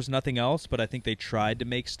because there was nothing else. But I think they tried to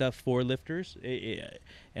make stuff for lifters,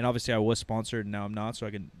 and obviously I was sponsored, and now I'm not, so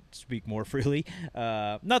I can speak more freely.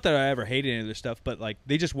 Not that I ever hated any of their stuff, but like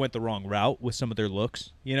they just went the wrong route with some of their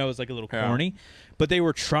looks. It was like a little corny, but they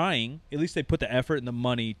were trying. At least they put the effort and the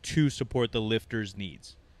money to support the lifters'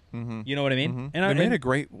 needs. Mm-hmm. You know what I mean? Mm-hmm. And they made a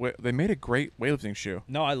great weightlifting shoe.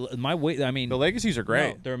 No, my weight. I mean, the Legacies are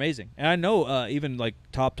great. No, they're amazing, and I know even like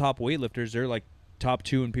top weightlifters, they're like top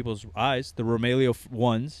 2 in people's eyes. The Romelio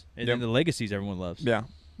ones, and then the Legacies everyone loves. Yeah.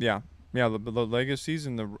 The Legacies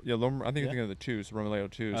and I think of the 2s, the Romelio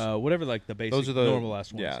 2s. Whatever, like the basic, those are the normal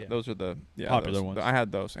ass ones. Yeah, those are the popular ones. I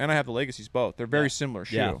had those, and I have the Legacies both. They're very similar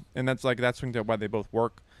shoe, and that's why they both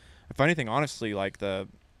work. If anything, honestly, like the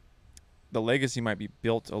Legacy might be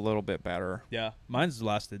built a little bit better. Yeah, mine's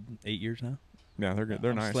lasted 8 years now. Yeah, they're good.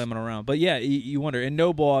 They're nice. Slamming around, but yeah, you wonder. And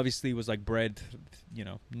Noble obviously was like bred,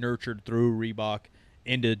 nurtured through Reebok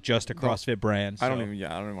into just a CrossFit brand. So. I don't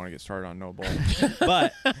even want to get started on Noble.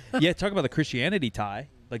 But yeah, talk about the Christianity tie.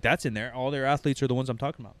 Like that's in there. All their athletes are the ones I'm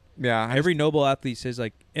talking about. Yeah, every Noble athlete says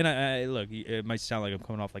like, and I look, it might sound like I'm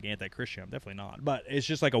coming off like anti-Christian. I'm definitely not, but it's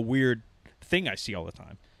just like a weird thing I see all the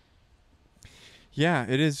time. Yeah,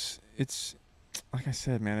 it is. It's like I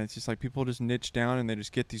said, man. It's just like people just niche down and they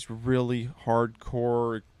just get these really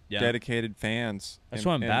hardcore, dedicated fans. That's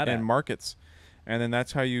what I'm bad at. And markets, and then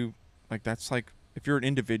that's how you like. That's like if you're an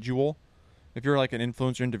individual, if you're like an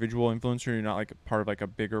individual influencer, you're not like a part of like a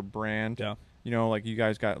bigger brand. Yeah. Like you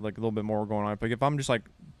guys got like a little bit more going on. But if I'm just like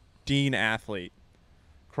Dean athlete,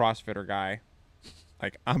 CrossFitter guy,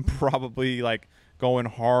 like I'm probably like going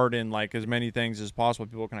hard in like as many things as possible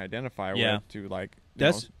people can identify with to like.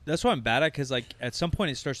 That's what I'm bad at, because like at some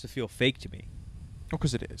point it starts to feel fake to me. Oh,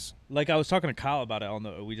 because it is. Like I was talking to Kyle about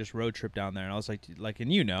it we just road trip down there, and I was like, and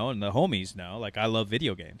and the homies know, like I love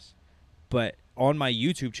video games, but on my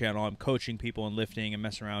YouTube channel I'm coaching people and lifting and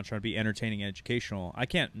messing around, trying to be entertaining and educational. I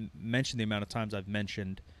can't mention the amount of times I've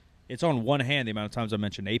mentioned it's on one hand the amount of times I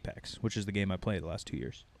mentioned Apex, which is the game I played the last 2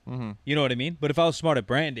 years. Mm-hmm. You know what I mean? But if I was smart at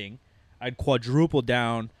branding, I'd quadruple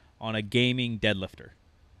down on a gaming deadlifter.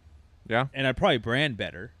 Yeah. And I'd probably brand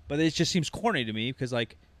better. But it just seems corny to me because,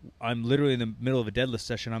 like, I'm literally in the middle of a deadlift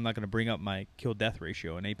session. I'm not going to bring up my kill-death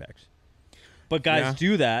ratio in Apex. But guys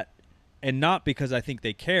do that, and not because I think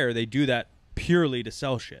they care. They do that purely to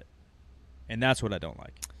sell shit. And that's what I don't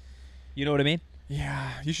like. You know what I mean?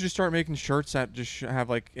 Yeah, you should just start making shirts that just have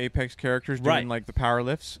like Apex characters doing like the power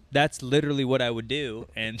lifts. That's literally what I would do,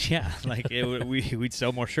 and like we'd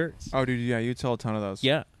sell more shirts. Oh, dude, yeah, you'd sell a ton of those.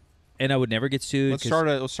 Yeah, and I would never get sued. Let's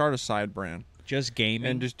start a side brand. Just gaming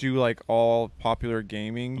and just do like all popular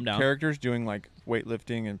gaming characters doing like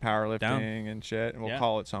weightlifting and powerlifting and shit, and we'll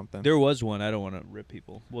call it something. There was one. I don't want to rip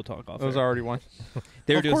people. We'll talk off. There's already one.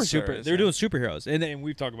 They were doing doing superheroes, and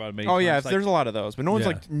we've talked about it many times. Oh yeah, like, there's a lot of those, but no one's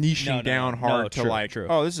like niching down hard to like. True.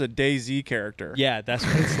 Oh, this is a DayZ character. Yeah, that's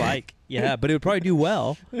what it's like. Yeah, but it would probably do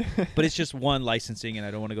well. But it's just one, licensing, and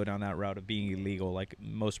I don't want to go down that route of being illegal like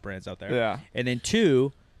most brands out there. Yeah, and then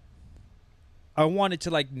two, I want it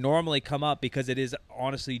to like normally come up because it is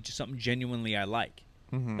honestly just something genuinely I like.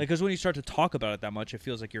 Mm-hmm. Because when you start to talk about it that much, it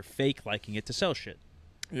feels like you're fake liking it to sell shit.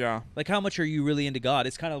 Yeah. Like, how much are you really into God?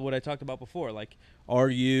 It's kind of what I talked about before. Like, are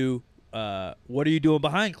you, what are you doing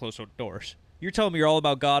behind closed doors? You're telling me you're all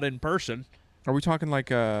about God in person. Are we talking like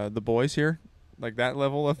The Boys here? Like that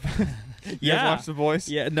level of... You guys watch The Boys?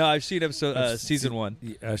 Yeah, no, I've seen season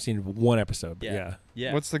 1. I've seen one episode, but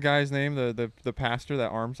yeah. What's the guy's name? The pastor that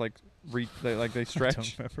arms like they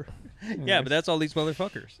stretch? I don't remember. Yeah, but that's all these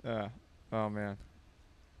motherfuckers. Oh, man.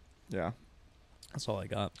 Yeah. That's all I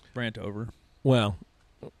got. Rant over. Well,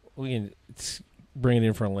 we can bring it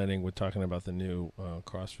in for a landing with talking about the new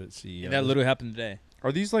CrossFit CEO. And that literally happened today.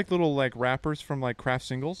 Are these like little like wrappers from like Kraft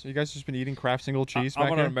Singles? You guys just been eating Kraft Single cheese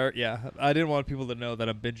back here? Yeah, I didn't want people to know that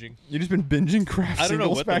I'm binging. You just been binging Kraft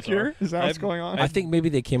Singles back here? Is that what's going on? I think maybe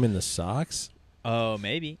they came in the socks. Oh,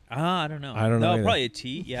 maybe. I don't know. I don't know. No, probably a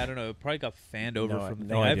tee. Yeah, I don't know. It probably got fanned over from the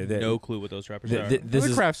thing. I have no clue what those wrappers are. This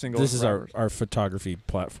is Kraft Singles. This is our photography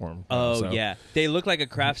platform. Oh, yeah. They look like a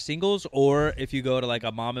Kraft Singles, or if you go to like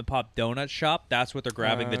a mom and pop donut shop, that's what they're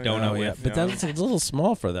grabbing the donut with. But that's a little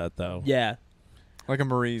small for that, though. Yeah. Like a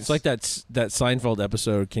Marie's. It's like that Seinfeld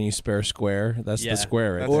episode, Can You Spare a Square? That's the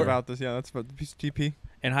square, right? That's about this. Yeah, that's about the piece of TP.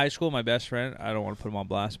 In high school, my best friend, I don't want to put him on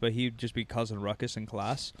blast, but he'd just be cousin Ruckus in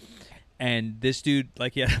class. And this dude,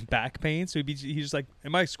 like, he had back pain, so he's just like,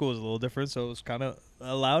 and my school is a little different, so it was kind of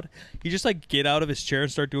allowed. He just like get out of his chair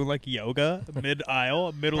and start doing like yoga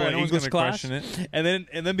mid-aisle, middle of English class. And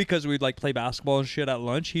then because we'd like play basketball and shit at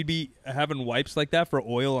lunch, he'd be having wipes like that for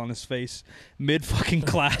oil on his face mid fucking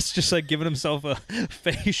class, just like giving himself a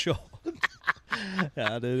facial.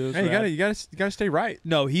 Yeah, dude, hey, you gotta stay right.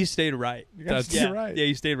 No, he stayed right. You gotta stay right. Yeah,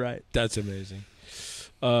 he stayed right. That's amazing.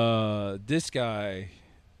 This guy,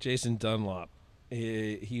 Jason Dunlop,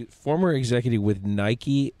 he former executive with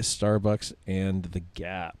Nike, Starbucks, and the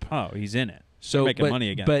Gap. Oh, he's in it. So making money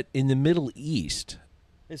again. But in the Middle East,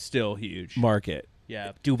 it's still huge market.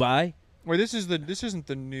 Yeah, Dubai. Wait, this isn't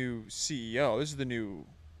the new CEO. This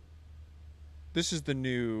is the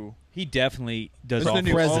new. He definitely does. This is the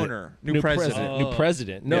new owner, new president. New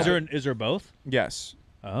president. No. Is there both? Yes.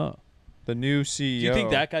 Oh. The new CEO. Do you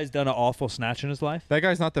think that guy's done an awful snatch in his life? That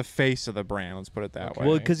guy's not the face of the brand. Let's put it that way.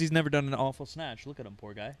 Well, because he's never done an awful snatch. Look at him,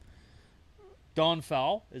 poor guy. Don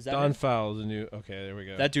Fowle, is that Don Fowle, the new? Okay, there we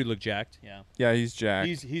go. That dude looked jacked. Yeah. Yeah, he's jacked.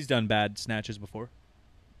 He's done bad snatches before.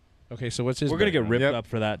 Okay, so what's his? We're gonna get ripped up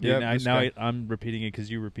for that, dude. Yep, I'm repeating it because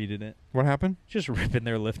you repeated it. What happened? Just ripping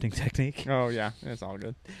their lifting technique. Oh yeah, it's all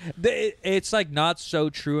good. It's like not so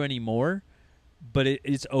true anymore, but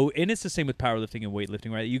it's the same with powerlifting and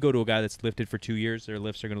weightlifting, right? You go to a guy that's lifted for 2 years, their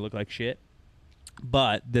lifts are gonna look like shit.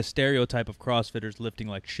 But the stereotype of CrossFitters lifting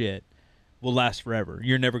like shit will last forever.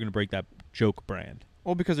 You're never gonna break that joke brand.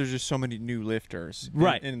 Well, because there's just so many new lifters.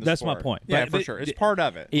 Right. In the That's sport. my point. Yeah, but for sure. It's part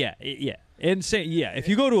of it. Yeah. And if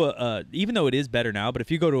you go to even though it is better now, but if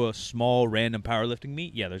you go to a small random powerlifting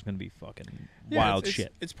meet, yeah, there's going to be fucking wild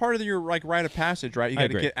shit. It's part of your like rite of passage, right? You got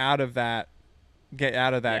to get out of that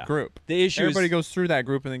group. The issue everybody goes through that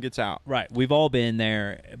group and then gets out. Right. We've all been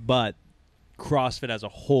there, but CrossFit as a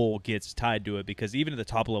whole gets tied to it because even at the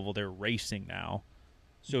top level, they're racing now,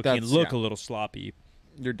 so it can look a little sloppy.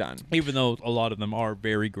 You're done. Even though a lot of them are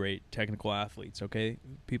very great technical athletes, okay,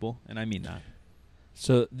 people, and I mean that.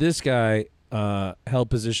 So this guy held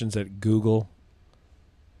positions at Google,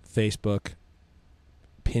 Facebook,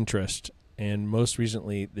 Pinterest, and most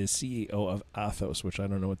recently the CEO of Athos, which I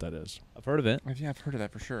don't know what that is. I've heard of it. Yeah, I've heard of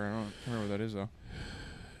that for sure. I don't remember what that is though.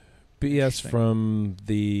 BS from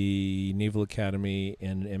the Naval Academy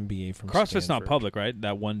and MBA from CrossFit's not Stanford. public, right?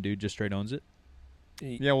 That one dude just straight owns it.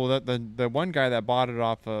 Yeah, well, the one guy that bought it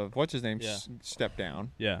off of what's his name Yeah. stepped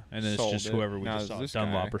down. Yeah, and then it's Sold just it. whoever we Now just it's saw, this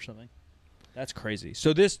Dunlop guy. or something. That's crazy.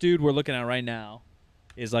 So this dude we're looking at right now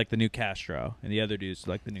is like the new Castro, and the other dude's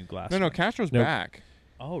like the new Glass. No, Castro's back.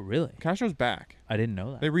 Oh, really? Castro's back. I didn't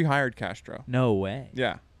know that. They rehired Castro. No way.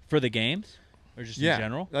 Yeah. For the games, or just Yeah. in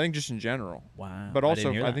general? I think just in general. Wow. But I also,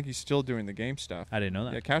 didn't hear I that. think he's still doing the game stuff. I didn't know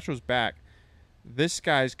that. Yeah, Castro's back. This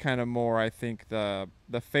guy's kind of more, I think, the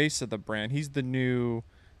face of the brand. He's the new,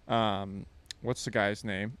 what's the guy's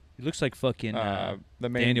name? He looks like fucking The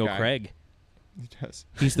main Daniel guy. Craig. He does.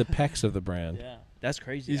 He's the pecs of the brand. Yeah, that's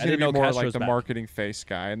crazy. He's I gonna didn't be know more Castro's like the back. marketing face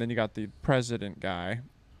guy, and then you got the president guy.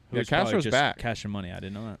 Who's yeah, probably Castro's just back. cashing money. I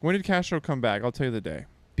didn't know that. When did Castro come back? I'll tell you the day.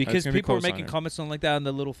 Because gonna be people are close on making it. comments on like that on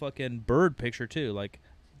the little fucking bird picture too. Like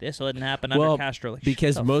this wouldn't happen Well, under Castro. Like,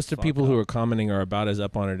 Because shut the most of fuck people up. who are commenting are about as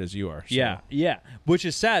up on it as you are. So. Yeah. Which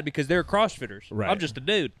is sad because they're CrossFitters. Right. I'm just a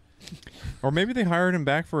dude. Or maybe they hired him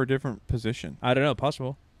back for a different position. I don't know.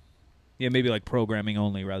 Possible. Yeah, maybe like programming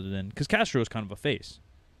only rather than because Castro is kind of a face.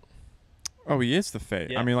 Oh, he is the face.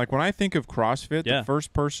 Yeah. I mean, like when I think of CrossFit, Yeah. the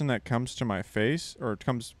first person that comes to my face or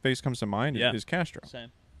comes to mind Yeah. is Castro, Same.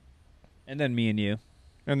 And then me and you.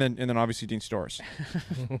 and then obviously Dean Storrs.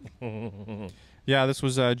 Yeah, this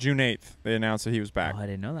was June 8th. They announced that he was back. Oh, I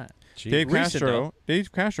didn't know that. Dave Recent, though.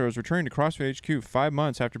 Castro is returning to CrossFit HQ 5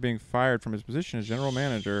 months after being fired from his position as general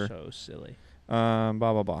manager. So silly. Blah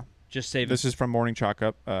blah blah. Just saving. This is from Morning Chalk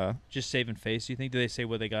Up. just saving face. You think? Do they say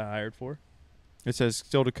what they got hired for? It says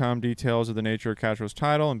still to come details of the nature of Castro's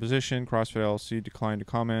title and position. CrossFit LLC declined to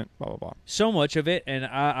comment. Blah blah blah. So much of it, and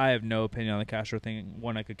I have no opinion on the Castro thing.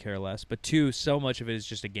 One, I could care less. But two, so much of it is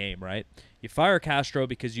just a game, right? You fire Castro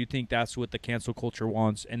because you think that's what the cancel culture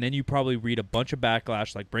wants, and then you probably read a bunch of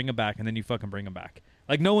backlash, like bring him back, and then you fucking bring him back.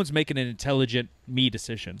 Like no one's making an intelligent me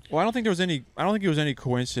decision. Well, I don't think it was any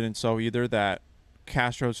coincidence though either that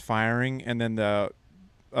Castro's firing and then the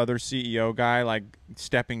other CEO guy like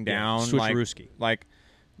stepping down, Switcherooski.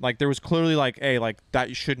 like there was clearly like, hey, like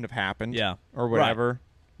that shouldn't have happened, Yeah. or whatever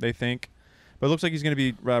they think. But it looks like he's going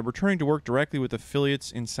to be returning to work directly with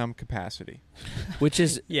affiliates in some capacity. Which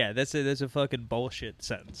is Yeah, that's a fucking bullshit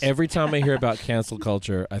sentence. every time I hear about cancel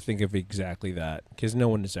culture, I think of exactly that because no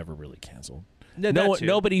one is ever really canceled.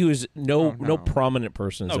 Nobody who's no prominent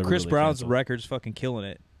person. Is No, ever Chris really Brown's canceled. record's fucking killing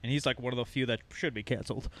it, and he's like one of the few that should be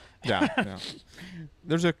canceled. Yeah.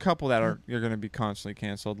 There's a couple that are going to be constantly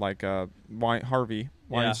canceled, like Harvey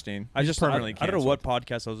Weinstein. I He's just permanently I don't know canceled. what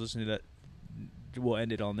podcast I was listening to that. We'll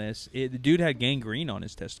end it on this. The dude had gangrene on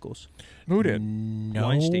his testicles. Who did? No.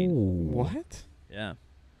 Weinstein. What? Yeah,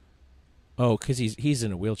 Oh, because he's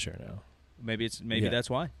in a wheelchair now. maybe Yeah. that's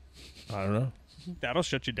why. I don't know. That'll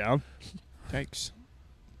shut you down. Yikes.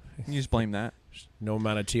 You just blame that. No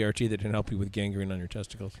amount of TRT that can help you with gangrene on your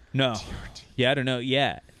testicles. No. Yeah, I don't know.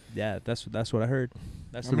 Yeah, that's what I heard.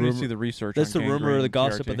 That's I'm the going rumor. to see the research. That's on the rumor gangrene or the and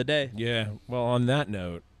gossip TRT. of the day. Yeah. Well, on that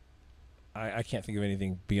note, I can't think of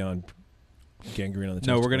anything beyond gangrene on the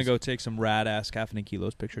No, testicles. we're gonna go take some rad ass Caffeine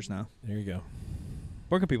Kilos pictures now. There you go.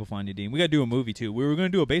 Where can people find you, Dean? We gotta do a movie too. We were gonna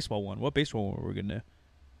do a baseball one. What baseball one were we gonna do?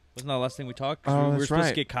 Wasn't that the last thing we talked? 'Cause Oh, we were that's supposed right.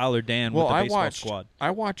 to get Kyle or Dan Well, with the I baseball watched. squad. I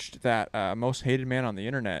watched that Most Hated Man on the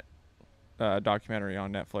Internet documentary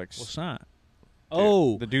on Netflix. What's that? Dude,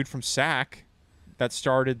 Oh, the dude from SAC that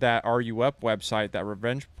started that Are You Up website, that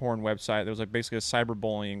revenge porn website. That was like basically a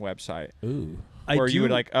cyberbullying website Ooh. where you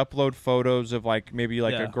would like upload photos of like maybe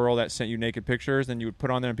like Yeah. a girl that sent you naked pictures, then you would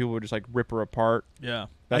put on there and people would just like rip her apart. Yeah.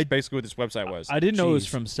 That's basically what this website was. I didn't know it was Jeez.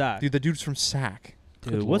 from SAC. Dude, the dude's from SAC.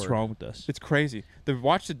 Dude, Good what's Lord. wrong with us? It's crazy.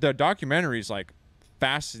 The documentary is like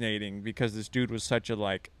fascinating because this dude was such a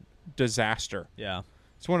like disaster. Yeah.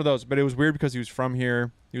 It's one of those, but it was weird because he was from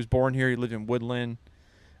here. He was born here. He lived in Woodland.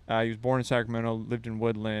 He was born in Sacramento, lived in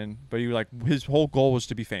Woodland, but he like his whole goal was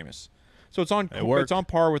to be famous. So it's on worked. it's on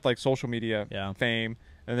par with like social media Yeah. fame.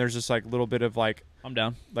 And there's just like a little bit of like I'm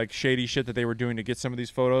down. shady shit that they were doing to get some of these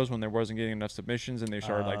photos when there wasn't getting enough submissions, and they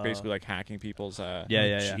started like basically like hacking people's Yeah.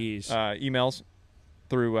 Jeez. emails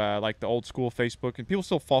through like the old school Facebook, and people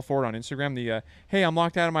still fall for it on Instagram. The hey, I'm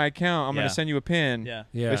locked out of my account. I'm Yeah. gonna send you a pin. Yeah.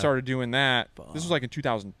 Yeah. They started doing that. Fuck. This was like in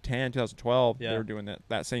 2010, 2012. Yeah. They were doing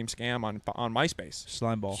that same scam on MySpace.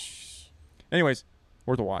 Slime ball. Anyways,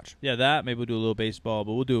 worth a watch. Yeah, that. Maybe we'll do a little baseball,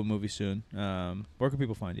 but we'll do a movie soon. Where can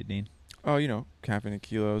people find you, Dean? Oh, Caffeine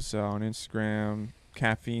Kilos on Instagram,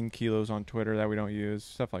 Caffeine Kilos on Twitter that we don't use,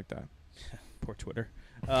 stuff like that. Poor Twitter.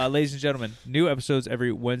 Ladies and gentlemen, new episodes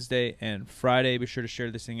every Wednesday and Friday. Be sure to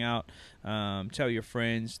share this thing out. Tell your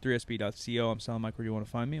friends. 3sb.co. I'm Sal Mike. Where do you want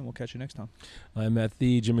to find me? And we'll catch you next time. I'm at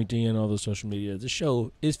the Jim McD on all the social media. The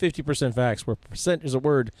show is 50% facts, where percent is a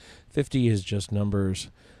word, 50 is just numbers.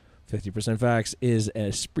 50% Facts is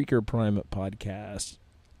a Spreaker Prime podcast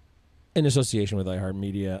in association with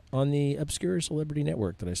iHeartMedia on the Obscure Celebrity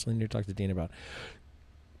Network that I still need to talk to Dean about.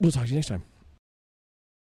 We'll talk to you next time.